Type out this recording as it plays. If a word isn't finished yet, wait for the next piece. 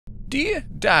Dear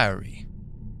Diary.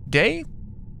 Day?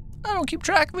 I don't keep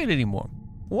track of it anymore.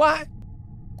 Why?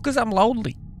 Because I'm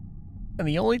lonely. And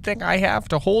the only thing I have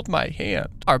to hold my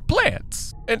hand are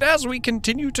plants. And as we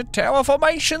continue to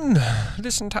terraformation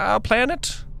this entire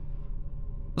planet,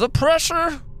 the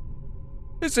pressure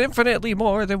is infinitely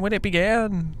more than when it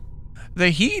began. The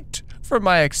heat from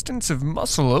my extensive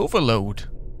muscle overload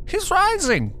is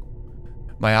rising.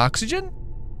 My oxygen?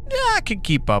 Yeah, I can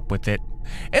keep up with it.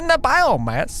 And the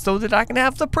biomass, so that I can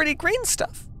have the pretty green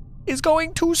stuff, is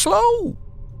going too slow.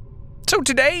 So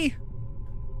today,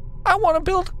 I want to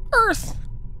build Earth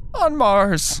on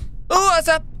Mars. Oh, what's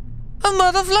up? A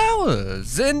lot of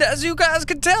flowers. And as you guys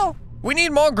can tell, we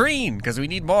need more green, because we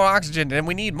need more oxygen, and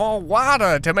we need more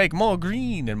water to make more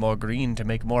green, and more green to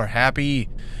make more happy,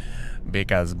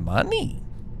 because money.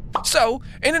 So,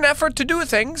 in an effort to do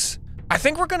things, I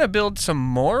think we're gonna build some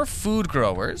more food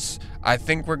growers. I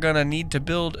think we're gonna need to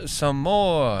build some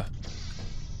more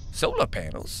solar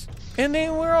panels. And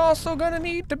then we're also gonna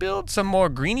need to build some more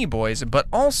greenie boys, but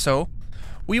also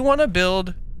we wanna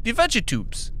build the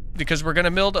vegetubes because we're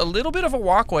gonna build a little bit of a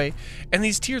walkway, and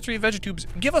these tier 3 vegetubes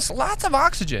give us lots of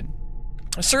oxygen.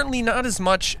 Certainly not as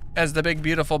much as the big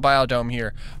beautiful biodome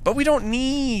here, but we don't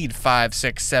need 5,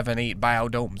 6, 7, 8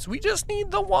 biodomes. We just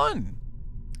need the one.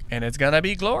 And it's gonna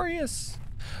be glorious.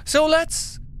 So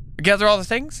let's gather all the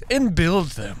things and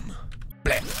build them.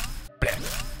 Blap,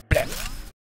 blap, blap,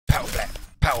 pow blap,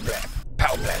 pow blap,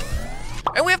 pow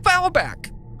blap. And we have power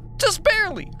back, just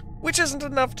barely, which isn't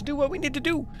enough to do what we need to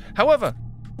do. However,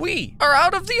 we are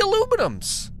out of the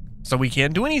aluminums, so we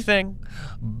can't do anything.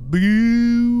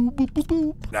 Boop, boop, boop,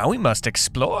 boop. Now we must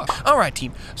explore. All right,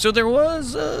 team. So there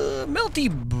was a melty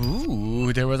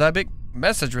boo. There was that big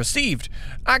message received.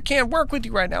 I can't work with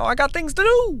you right now. I got things to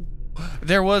do.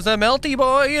 There was a melty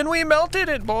boy, and we melted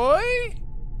it, boy.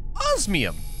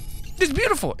 Osmium. It's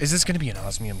beautiful. Is this going to be an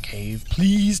osmium cave?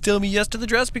 Please tell me yes to the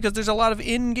dress, because there's a lot of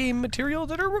in-game material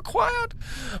that are required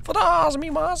for the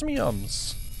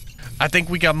osmiums. I think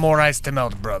we got more ice to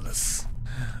melt, brothers.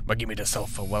 But give me the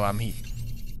sulfur while I'm here.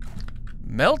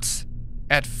 Melts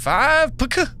at 5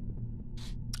 pk.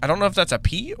 I don't know if that's a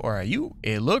P or a U.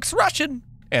 It looks Russian,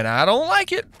 and I don't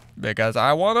like it because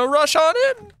I want to rush on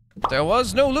in. There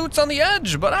was no loots on the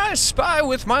edge, but I spy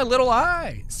with my little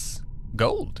eyes.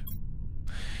 Gold.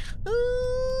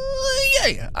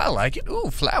 Yeah, I like it. Ooh,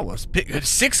 flowers.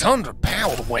 600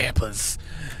 power weapons.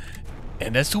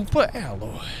 And a super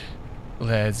alloy.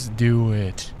 Let's do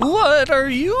it. What are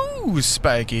you,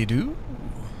 Spiky Doo?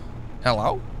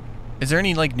 Hello? Is there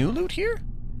any, like, new loot here?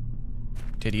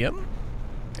 Tidium?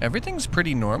 Everything's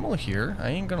pretty normal here. I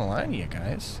ain't gonna lie to you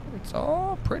guys. It's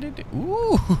all pretty...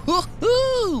 Ooh,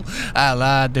 I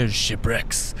lied. There's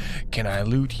shipwrecks. Can I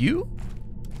loot you?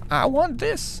 I want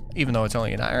this, even though it's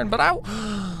only an iron, but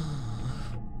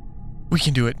we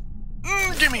can do it.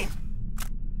 Gimme.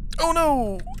 Oh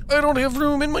no, I don't have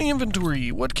room in my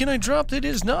inventory. What can I drop that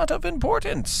is not of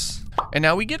importance? And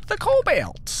now we get the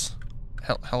cobalt.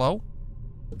 Hello?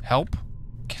 Help?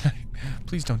 Can I?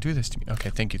 Please don't do this to me. Okay,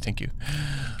 thank you, thank you.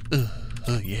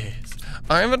 Yes.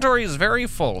 Our inventory is very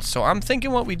full, so I'm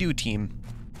thinking what we do, team.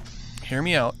 Hear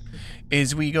me out.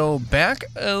 Is we go back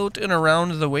out and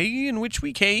around the way in which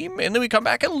we came, and then we come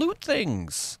back and loot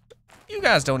things. You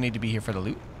guys don't need to be here for the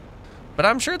loot. But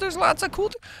I'm sure there's lots of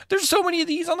cool... There's so many of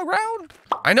these on the ground.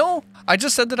 I know, I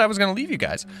just said that I was going to leave you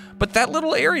guys. But that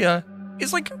little area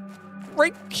is like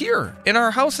right here. And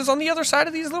our house is on the other side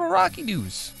of these little rocky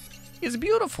doos. It's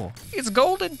beautiful. It's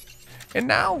golden. And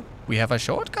now we have a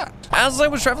shortcut. As I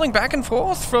was traveling back and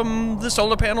forth from the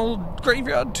solar panel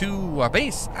graveyard to our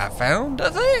base, I found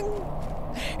a thing.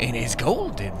 And it's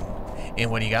golden.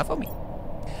 And what do you got for me?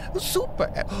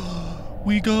 Super.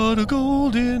 We got a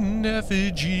golden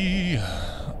effigy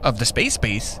of the space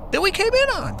base that we came in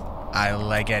on. I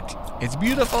like it. It's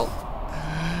beautiful.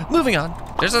 Moving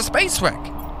on. There's a space wreck.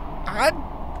 I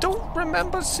don't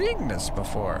remember seeing this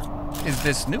before. Is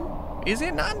this new? Is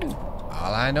it not new?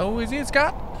 All I know is it's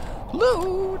got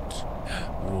loot.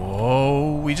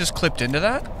 Whoa, we just clipped into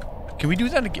that? Can we do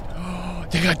that again?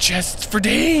 They got chests for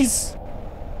days.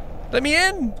 Let me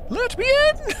in. Let me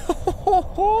in.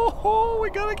 We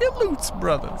gotta get loots,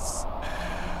 brothers.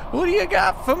 What do you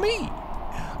got for me?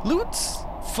 Loots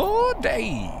for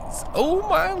days. Oh,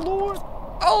 my Lord.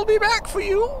 I'll be back for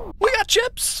you. We got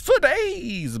chips for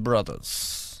days,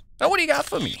 brothers. Now, what do you got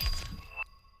for me?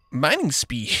 Mining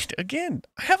speed. Again,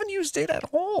 I haven't used it at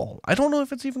all. I don't know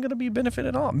if it's even going to be a benefit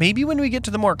at all. Maybe when we get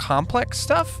to the more complex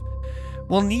stuff,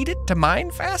 we'll need it to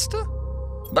mine faster.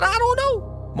 But I don't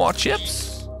know. More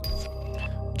chips.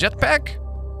 Jetpack.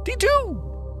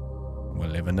 D2. We're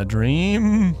living the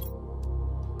dream.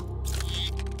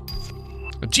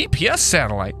 A GPS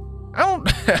satellite. I don't,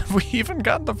 have we even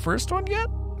gotten the first one yet?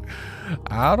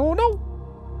 I don't know.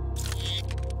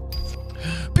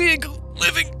 Big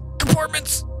living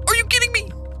compartments. Are you kidding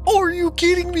me? Are you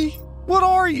kidding me? What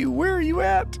are you? Where are you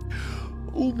at?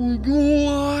 Oh my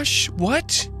gosh.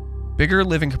 What? Bigger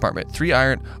living compartment, 3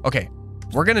 iron. Okay,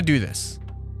 we're gonna do this.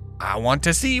 I want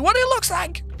to see what it looks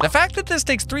like. The fact that this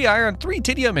takes 3 iron, 3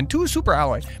 titanium, and 2 super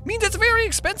alloy means it's very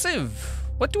expensive.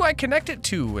 What do I connect it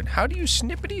to? And how do you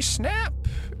snippety snap?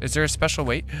 Is there a special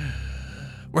way?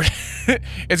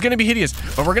 It's gonna be hideous,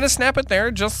 but we're gonna snap it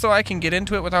there just so I can get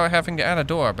into it without having to add a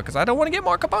door, because I don't want to get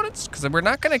more components, because we're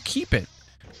not gonna keep it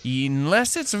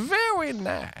unless it's very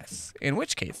nice, in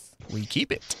which case we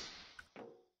keep it.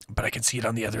 But I can see it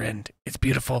on the other end. It's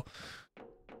beautiful.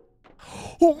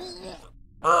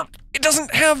 It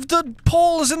doesn't have the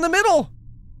poles in the middle.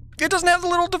 It doesn't have the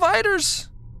little dividers.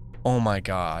 Oh my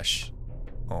gosh.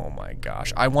 Oh my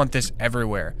gosh. I want this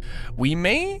everywhere. We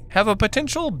may have a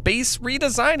potential base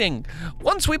redesigning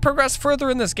once we progress further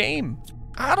in this game.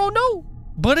 I don't know,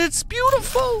 but it's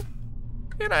beautiful.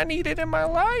 And I need it in my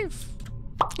life.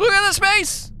 Look at the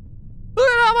space. Look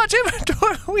at how much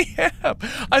inventory we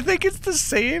have. I think it's the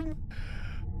same.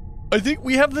 I think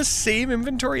we have the same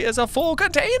inventory as a full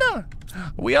container.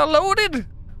 We are loaded to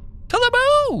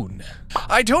the moon.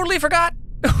 I totally forgot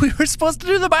we were supposed to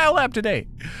do the biolab today,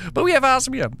 but we have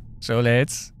osmium, so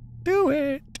let's do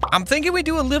it. I'm thinking we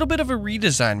do a little bit of a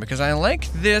redesign because I like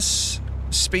this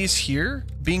space here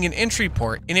being an entry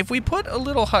port, and if we put a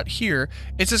little hut here,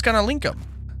 it's just gonna link them.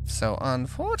 So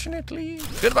unfortunately,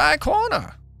 goodbye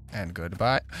corner, and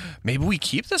goodbye. Maybe we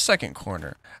keep the second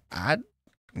corner.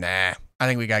 Nah, I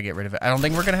think we gotta get rid of it. I don't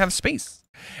think we're gonna have space.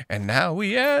 And now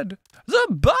we add the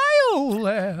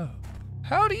biolab.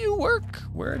 How do you work?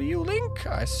 Where do you link?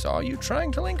 I saw you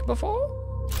trying to link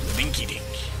before. Linky dink.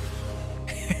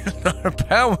 Our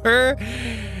power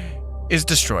is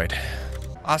destroyed.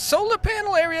 Our solar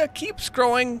panel area keeps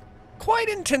growing quite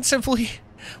intensively.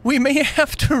 We may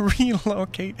have to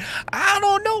relocate. I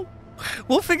don't know.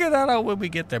 We'll figure that out when we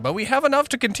get there, but we have enough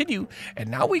to continue, and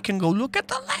now we can go look at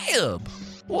the lab.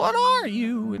 What are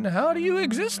you, and how do you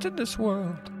exist in this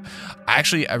world?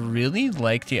 Actually, I really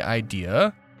like the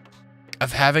idea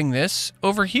of having this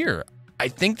over here. I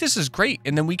think this is great,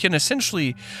 and then we can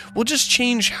essentially, we'll just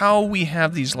change how we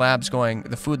have these labs going,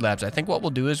 the food labs. I think what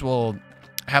we'll do is we'll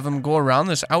have them go around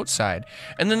this outside,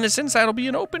 and then this inside will be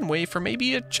an open way for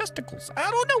maybe a chesticles.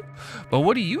 I don't know, but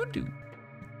what do you do?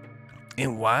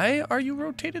 And why are you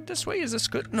rotated this way? Is this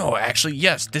good? No, actually,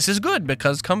 yes, this is good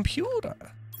because computer.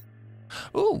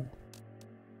 Ooh.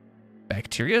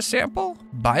 Bacteria sample,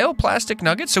 bioplastic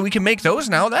nuggets, so we can make those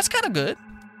now. That's kind of good.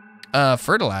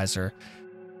 Fertilizer.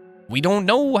 We don't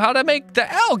know how to make the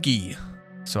algae,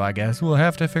 so I guess we'll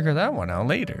have to figure that one out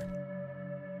later.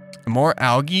 More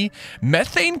algae.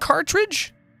 Methane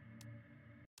cartridge?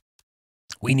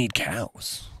 We need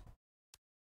cows.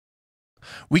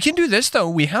 We can do this though.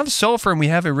 We have sulfur and we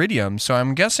have iridium, so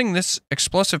I'm guessing this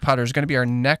explosive powder is going to be our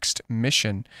next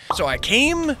mission. So I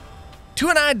came to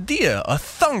an idea, a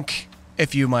thunk,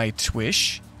 if you might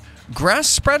wish. Grass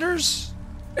spreaders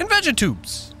and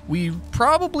vegetubes. We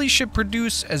probably should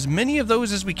produce as many of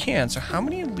those as we can. So how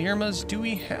many Lirmas do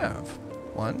we have?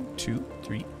 1, 2,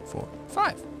 3, 4,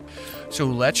 5. So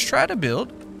let's try to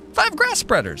build 5 grass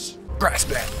spreaders. Grass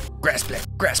blab, grass blab,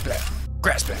 grass blab,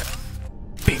 grass blab.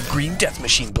 Big green death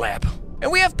machine blab.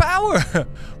 And we have power.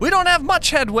 We don't have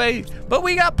much headway, but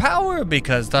we got power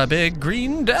because the big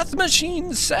green death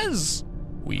machine says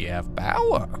we have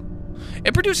power.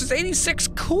 It produces 86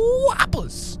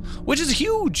 quaplas, which is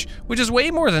huge, which is way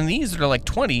more than these that are like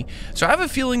 20. So I have a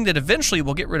feeling that eventually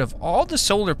we'll get rid of all the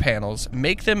solar panels,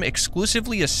 make them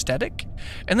exclusively aesthetic,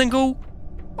 and then go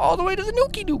all the way to the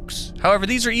Nuki Nukes. However,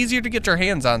 these are easier to get your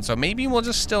hands on, so maybe we'll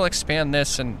just still expand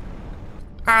this, and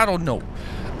I don't know.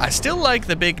 I still like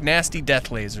the big nasty death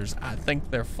lasers. I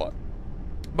think they're fun.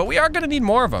 But we are going to need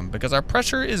more of them because our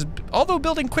pressure is, although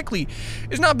building quickly,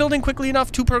 is not building quickly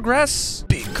enough to progress.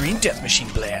 Big green death machine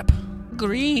blab.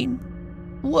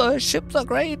 Green. Worship the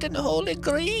great and holy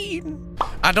green.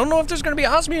 I don't know if there's going to be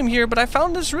osmium here, but I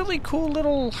found this really cool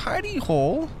little hidey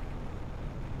hole.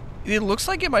 It looks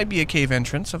like it might be a cave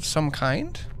entrance of some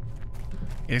kind.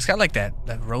 It's got like that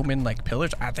Roman like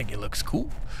pillars. I think it looks cool.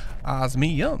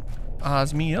 Osmium.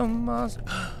 Osmium.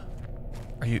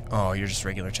 Are you? Oh, you're just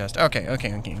regular chest. Okay.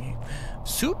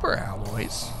 Super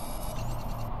alloys.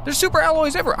 There's super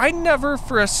alloys ever. I never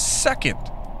for a second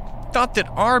thought that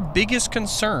our biggest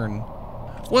concern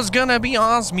was gonna be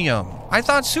osmium. I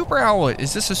thought super alloy.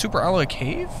 Is this a super alloy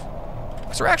cave?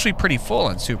 Because we're actually pretty full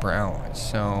on super alloys.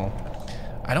 So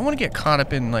I don't want to get caught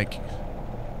up in like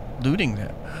looting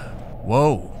that.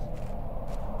 Whoa.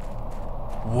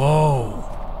 Whoa.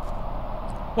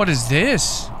 What is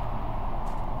this?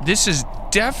 This is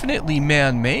definitely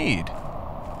man-made.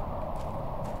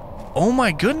 Oh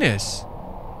my goodness.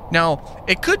 Now,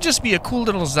 it could just be a cool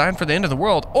little design for the end of the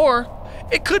world, or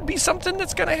it could be something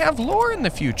that's gonna have lore in the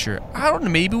future. I don't know,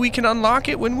 maybe we can unlock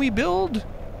it when we build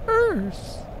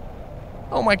Earth.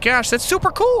 Oh my gosh, that's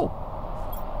super cool.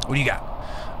 What do you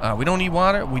got? We don't need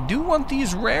water. We do want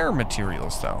these rare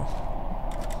materials though.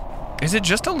 Is it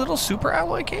just a little super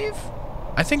alloy cave?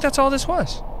 I think that's all this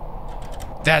was.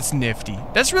 That's nifty.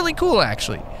 That's really cool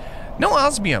actually. No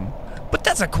osmium. But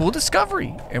that's a cool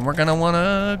discovery, and we're gonna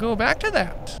wanna go back to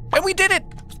that. And we did it!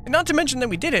 And not to mention that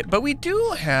we did it, but we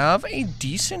do have a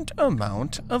decent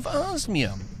amount of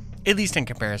osmium. At least in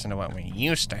comparison to what we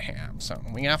used to have. So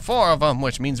we got 4 of them,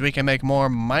 which means we can make more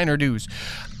miner dues.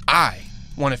 I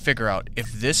wanna figure out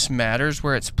if this matters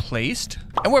where it's placed.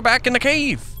 And we're back in the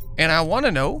cave. And I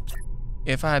wanna know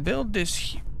if I build this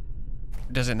here.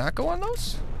 Does it not go on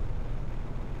those?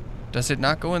 Does it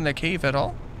not go in the cave at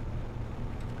all?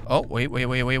 Oh, wait. We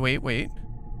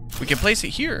can place it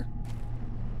here.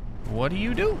 What do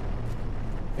you do?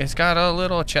 It's got a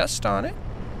little chest on it.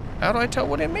 How do I tell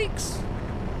what it makes?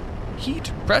 Heat,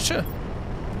 pressure.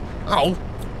 Oh.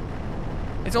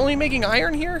 It's only making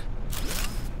iron here?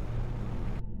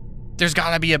 There's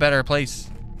gotta be a better place.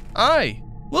 I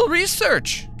will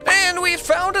research. And we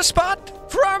found a spot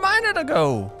for our miner to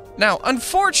go. Now,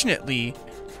 unfortunately,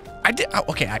 I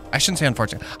shouldn't say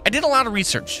unfortunately. I did a lot of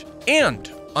research,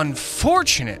 and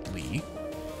unfortunately,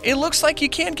 it looks like you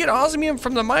can't get osmium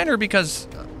from the miner because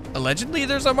allegedly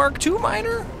there's a Mark II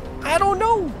miner? I don't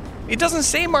know. It doesn't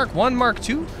say Mark I, Mark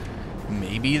II.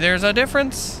 Maybe there's a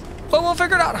difference, but we'll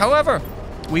figure it out. However,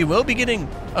 we will be getting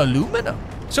aluminum.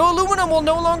 So aluminum will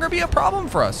no longer be a problem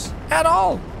for us at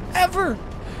all, ever.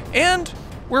 And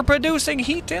we're producing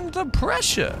heat and the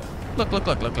pressure. Look.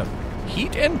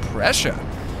 Heat and pressure.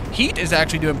 Heat is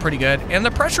actually doing pretty good, and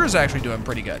the pressure is actually doing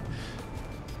pretty good.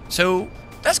 So,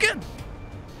 that's good.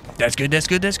 That's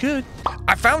good.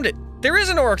 I found it. There is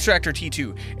an ore extractor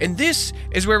T2, and this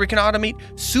is where we can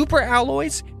automate super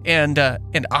alloys and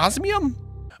osmium.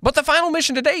 But the final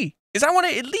mission today is I want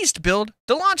to at least build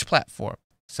the launch platform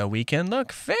so we can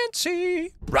look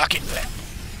fancy. Rocket pad.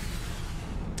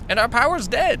 And our power's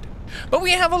dead, but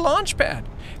we have a launch pad.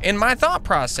 And my thought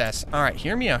process, all right,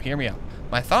 hear me out.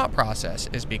 My thought process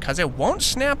is because it won't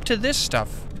snap to this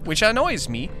stuff, which annoys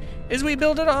me, is we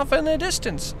build it off in the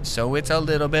distance, so it's a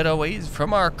little bit away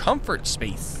from our comfort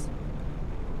space.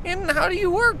 And how do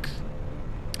you work?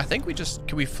 I think we just,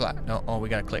 can we fly? No, oh, we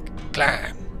gotta click.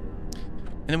 Climb.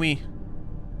 And then we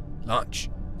launch.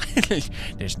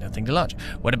 There's nothing to launch.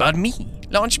 What about me?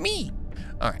 Launch me.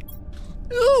 All right.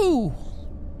 Ooh.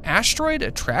 Asteroid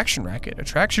attraction racket.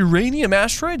 Attracts uranium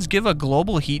asteroids, give a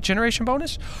global heat generation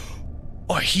bonus.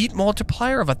 A heat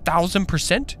multiplier of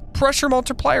 1,000%. Pressure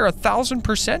multiplier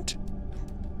 1,000%.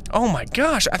 Oh my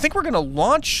gosh, I think we're gonna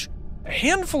launch a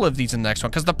handful of these in the next one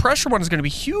because the pressure one is gonna be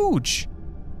huge.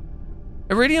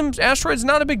 Iridium asteroid's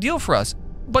not a big deal for us,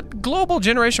 but global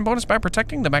generation bonus by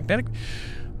protecting the magnetic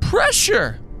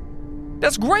pressure.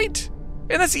 That's great,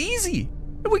 and that's easy.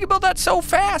 And we can build that so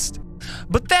fast.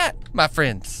 But that, my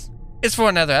friends, is for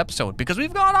another episode because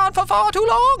we've gone on for far too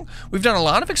long. We've done a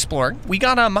lot of exploring. We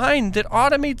got a mine that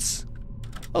automates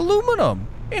aluminum,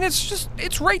 and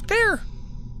it's right there.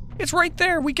 It's right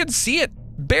there. We can see it,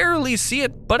 barely see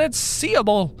it, but it's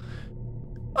seeable.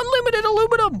 Unlimited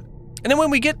aluminum. And then when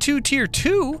we get to tier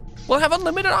 2, we'll have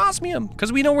unlimited osmium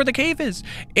because we know where the cave is.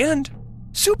 And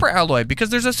super alloy because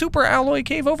there's a super alloy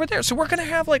cave over there. So we're going to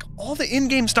have like all the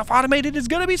in-game stuff automated. Is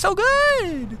going to be so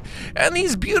good. And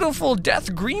these beautiful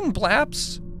death green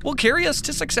blaps will carry us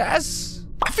to success.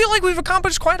 I feel like we've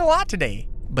accomplished quite a lot today.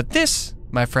 But this,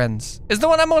 my friends, is the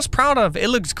one I'm most proud of. It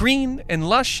looks green and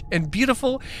lush and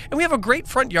beautiful. And we have a great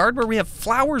front yard where we have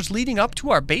flowers leading up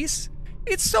to our base.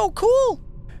 It's so cool.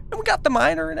 And we got the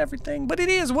miner and everything, but it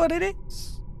is what it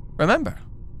is. Remember,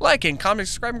 liking, commenting,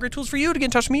 subscribing, great tools for you to get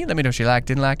in touch with me. Let me know what you like,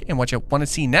 didn't like, and what you want to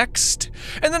see next.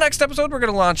 In the next episode, we're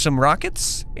going to launch some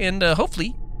rockets and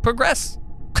hopefully progress.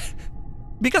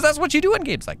 Because that's what you do in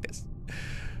games like this.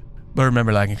 But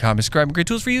remember, liking, commenting, subscribing, great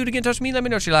tools for you to get in touch with me. Let me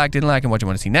know what you like, didn't like, and what you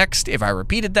want to see next. If I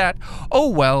repeated that, oh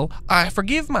well, I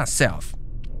forgive myself.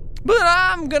 But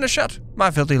I'm going to shut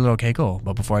my filthy little cake hole.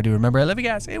 But before I do, remember, I love you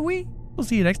guys, and we will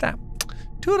see you next time.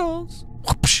 Toodles.